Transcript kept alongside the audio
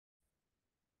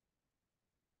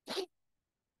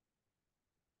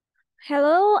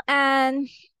Hello, and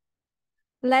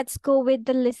let's go with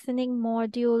the listening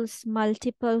module's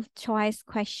multiple choice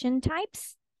question types.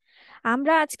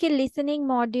 আমরা আজকে listening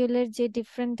মডিউলের যে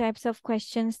different types of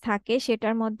questions থাকে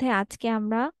সেটার মধ্যে আজকে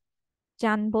আমরা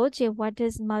জানবো যে what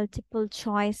is multiple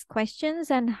choice questions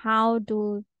and how do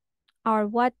or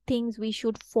what things we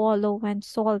should follow when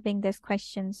solving these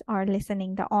questions or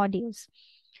listening the audios.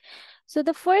 So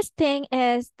the first thing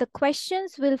is the questions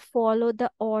will follow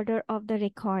the order of the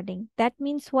recording. That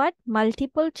means what?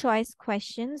 Multiple choice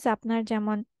questions আপনার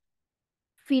যেমন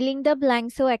filling the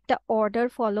ব্ল্যাঙ্কসও একটা order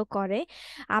follow করে।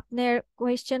 আপনার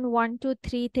question 1 2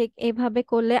 3 থেকে এভাবে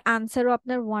করলে আনসারও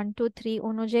আপনার 1 2 3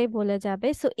 অনুযায়ী বলে যাবে।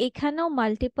 সো এখানেও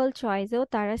মাল্টিপল চয়েসেও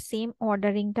তারা সেম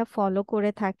অর্ডারিংটা ফলো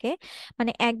করে থাকে,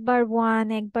 মানে একবার 1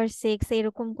 একবার 6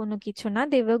 এরকম কোনো কিছু না,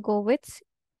 they will go with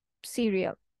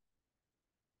serial.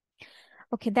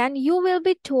 Okay, then you will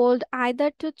be told either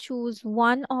to choose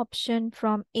one option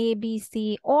from A, B, C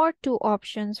or two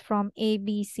options from A, B,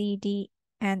 C, D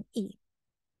and E.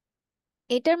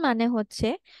 এটার মানে হচ্ছে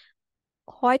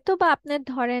হয়তো বা আপনার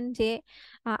ধরেন যে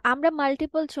আমরা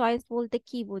মাল্টিপল চয়েস বলতে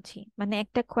কি বুঝি, মানে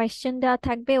একটা কোয়েশ্চেন দেওয়া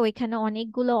থাকবে, ওইখানে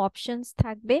অনেকগুলো অপশনস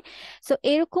থাকবে। সো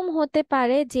এরকম হতে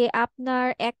পারে যে আপনার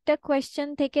একটা কোয়েশ্চেন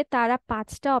থেকে তারা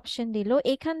 5টা অপশন দিল,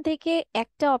 এখান থেকে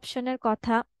একটা অপশনের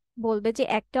কথা বলবে যে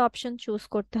একটা অপশন চুজ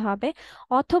করতে হবে,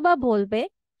 অথবা বলবে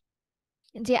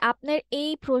যে আপনার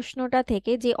এই প্রশ্নটা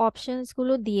থেকে যে অপশনস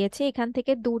গুলো দিয়েছে এখান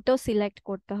থেকে দুটো সিলেক্ট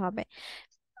করতে হবে,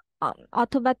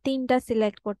 অথবা 3টা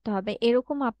সিলেক্ট করতে হবে,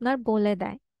 এরকম আপনার বলে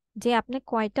দেয় যে আপনি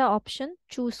কয়টা অপশন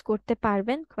চুজ করতে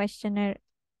পারবেন কোয়েশ্চেনের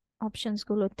অপশনস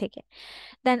গুলো থেকে।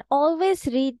 দেন always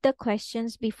read the questions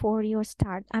before you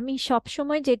start. আমি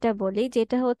সবসময় যেটা বলি,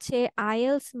 যেটা হচ্ছে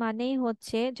আইএলস মানেই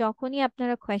হচ্ছে যখনই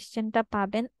আপনারা কোয়েশ্চেনটা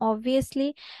পাবেন অবভিয়াসলি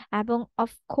এবং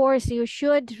of course you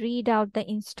should read out the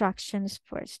instructions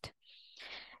first.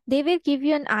 They will give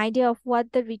you an idea of what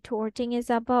the retorting is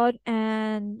about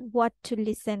and what to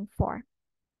listen for.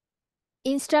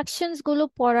 Instructions গুলো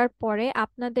পড়ার পরে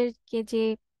আপনাদেরকে যে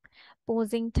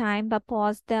পোজিং টাইম বা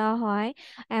পজ দেওয়া হয়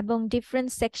এবং ডিফারেন্ট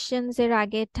সেকশনস এর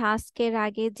আগে টাস্কের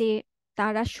আগে যে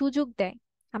তারা সুযোগ দেয়,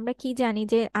 আমরা কি জানি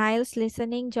যে আইএলস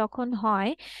লিসেনিং যখন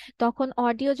হয় তখন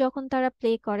অডিও যখন তারা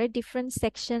প্লে করে ডিফারেন্ট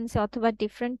সেকশনস অথবা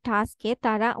ডিফারেন্ট টাস্কে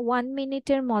তারা 1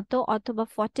 মিনিটের মতো অথবা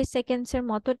 40 সেকেন্ডসের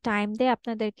মতো টাইম দেয়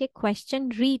আপনাদেরকে কোয়েশ্চেন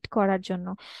রিড করার জন্য।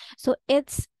 So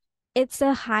it's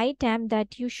a high time that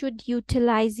you should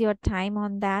utilize your time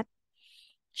on that.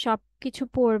 সবকিছু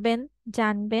পড়বেন,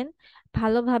 জানবেন,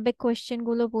 ভালোভাবে কোয়েশ্চেন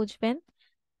গুলো বুঝবেন।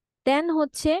 দেন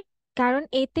হচ্ছে কারণ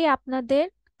এতে আপনাদের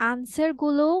আনসার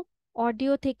গুলো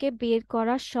অডিও থেকে বের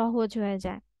করা সহজ হয়ে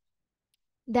যায়।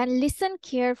 Then listen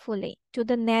carefully to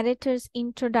the narrator's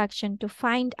introduction to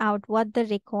find out what the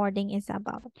recording is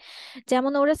about.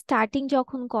 যেমন ওরা স্টার্টিং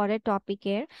যখন করে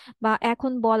টপিকের বা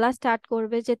এখন বলা স্টার্ট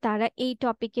করবে যে তারা এই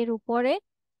টপিকের উপরে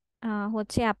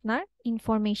হচ্ছে আপনার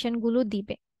ইনফরমেশন গুলো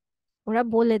দিবে, ওরা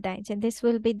বলে দেয় যে this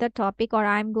will be the topic or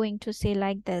I'm going to say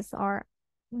like this or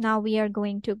now we are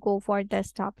going to go for this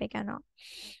topic and all.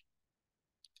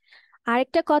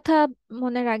 আরেকটা কথা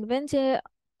মনে রাখবেন যে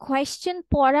কোয়েশ্চেন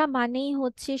পড়া মানেই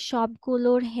হচ্ছে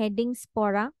সবগুলোর হেডিংস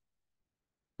পড়া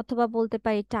অথবা বলতে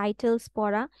পারি টাইটেলস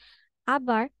পড়া,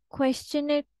 আবার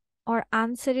কোয়েশ্চেনের অর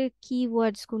আনসারের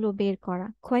কিওয়ার্ডস গুলো বের করা,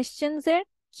 কোয়েশ্চেনস এর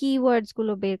কিওয়ার্ডস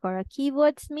গুলো বের করা।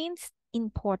 কিওয়ার্ডস মিনস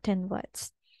ইম্পর্টেন্ট ওয়ার্ডস,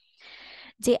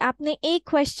 যে আপনি এই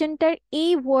কোয়েশ্চেনটার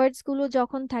এই ওয়ার্ডস গুলো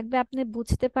যখন থাকবে আপনি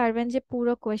বুঝতে পারবেন যে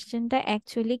পুরো কোয়েশ্চেনটা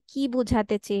অ্যাকচুয়ালি কি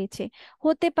বোঝাতে চেয়েছে।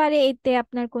 হতে পারে এতে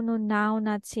আপনার কোনো নাউন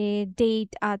আছে,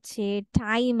 ডেট আছে,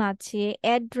 টাইম আছে,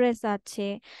 অ্যাড্রেস আছে,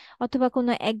 অথবা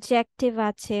কোনো অ্যাডজেক্টিভ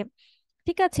আছে,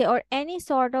 ঠিক আছে, অর এনি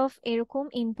সর্ট অফ এরকম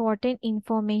ইম্পর্টেন্ট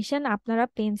ইনফরমেশন আপনারা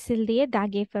পেন্সিল দিয়ে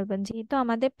দাগিয়ে ফেলবেন। যেহেতু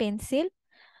আমাদের পেন্সিল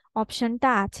অপশনটা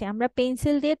আছে, আমরা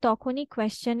পেন্সিল দিয়ে তখনই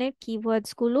কোয়েশ্চেনের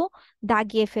কিওয়ার্ডস গুলো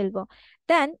দাগিয়ে ফেলবো।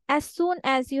 Then, as soon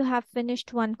as you have finished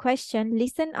one question,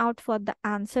 listen out for the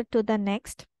answer to the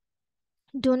next.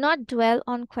 Do not dwell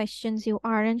on questions you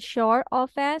aren't sure of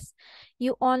as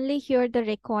you only hear the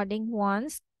recording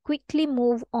once. Quickly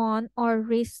move on or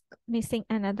risk missing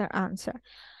another answer.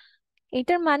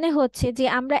 এটার মানে হচ্ছে যে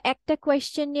আমরা একটা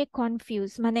question নিয়ে confuse,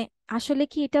 মানে আসলে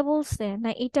কি এটা বলছে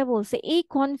না এটা বলছে, এই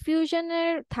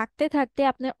কনফিউশনের থাকতে থাকতে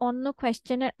আপনার অন্য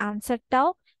কোয়েশ্চেনের আনসারটাও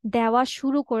দেওয়া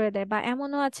শুরু করে দেয়, বা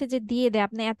এমনও আছে যে দিয়ে দেয়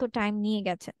আপনি এত টাইম নিয়ে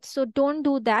গেছেন। So don't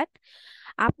do that.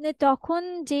 আপনি তখন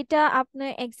যেটা আপনার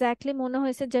এক্স্যাক্টলি মনে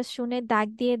হয়েছে জাস্ট শুনে দাগ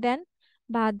দিয়ে দেন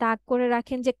বা দাগ করে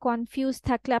রাখেন, যে কনফিউজ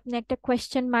থাকলে আপনি একটা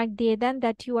কোয়েশ্চেন মার্ক দিয়ে দেন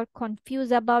that you R confuse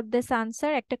about this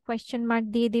answer, একটা কোয়েশ্চেন মার্ক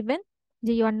দিয়ে দিবেন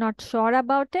যে you are not sure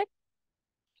about it.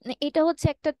 এটা হচ্ছে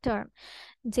একটা টার্ম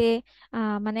যে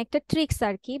মানে একটা ট্রিক্স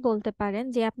আর কি বলতে পারেন,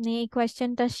 যে আপনি এই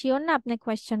কোয়েশ্চেনটা শিওর না, আপনি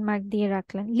কোয়েশ্চেন মার্ক দিয়ে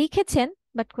রাখলেন, লিখেছেন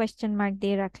বাট কোয়েশ্চেন মার্ক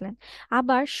দিয়ে রাখলেন।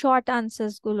 আবার শর্ট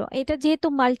আনসার্স গুলো, এটা যেহেতু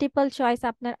মাল্টিপল চয়েস,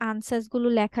 আপনার আনসার্স গুলো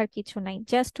লেখার কিছু নাই,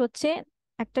 জাস্ট হচ্ছে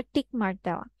একটা টিক মার্ক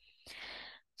দেওয়া।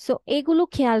 সো এগুলো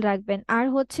খেয়াল রাখবেন। আর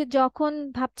হচ্ছে যখন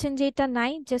ভাবছেন যে এটা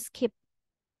নাই, জাস্ট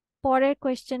পরের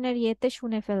কোয়েশ্চেনের ইয়েতে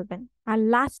শুনে ফেলবেন। আর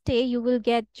লাস্টে ইউ উইল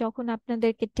গেট, যখন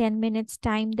আপনাদেরকে 10 মিনিটস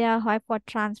টাইম দেওয়া হয় for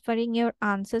transferring your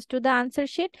answers to the answer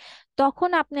sheet, তখন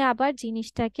আপনি আবার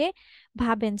জিনিসটাকে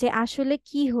ভাবেন যে আসলে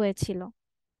কি হয়েছিল।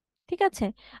 ঠিক আছে?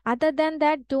 Other than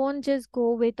that, don't just go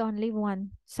with only one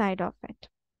side of it.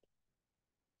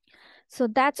 So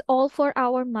that's all for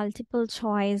our multiple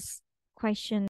choice question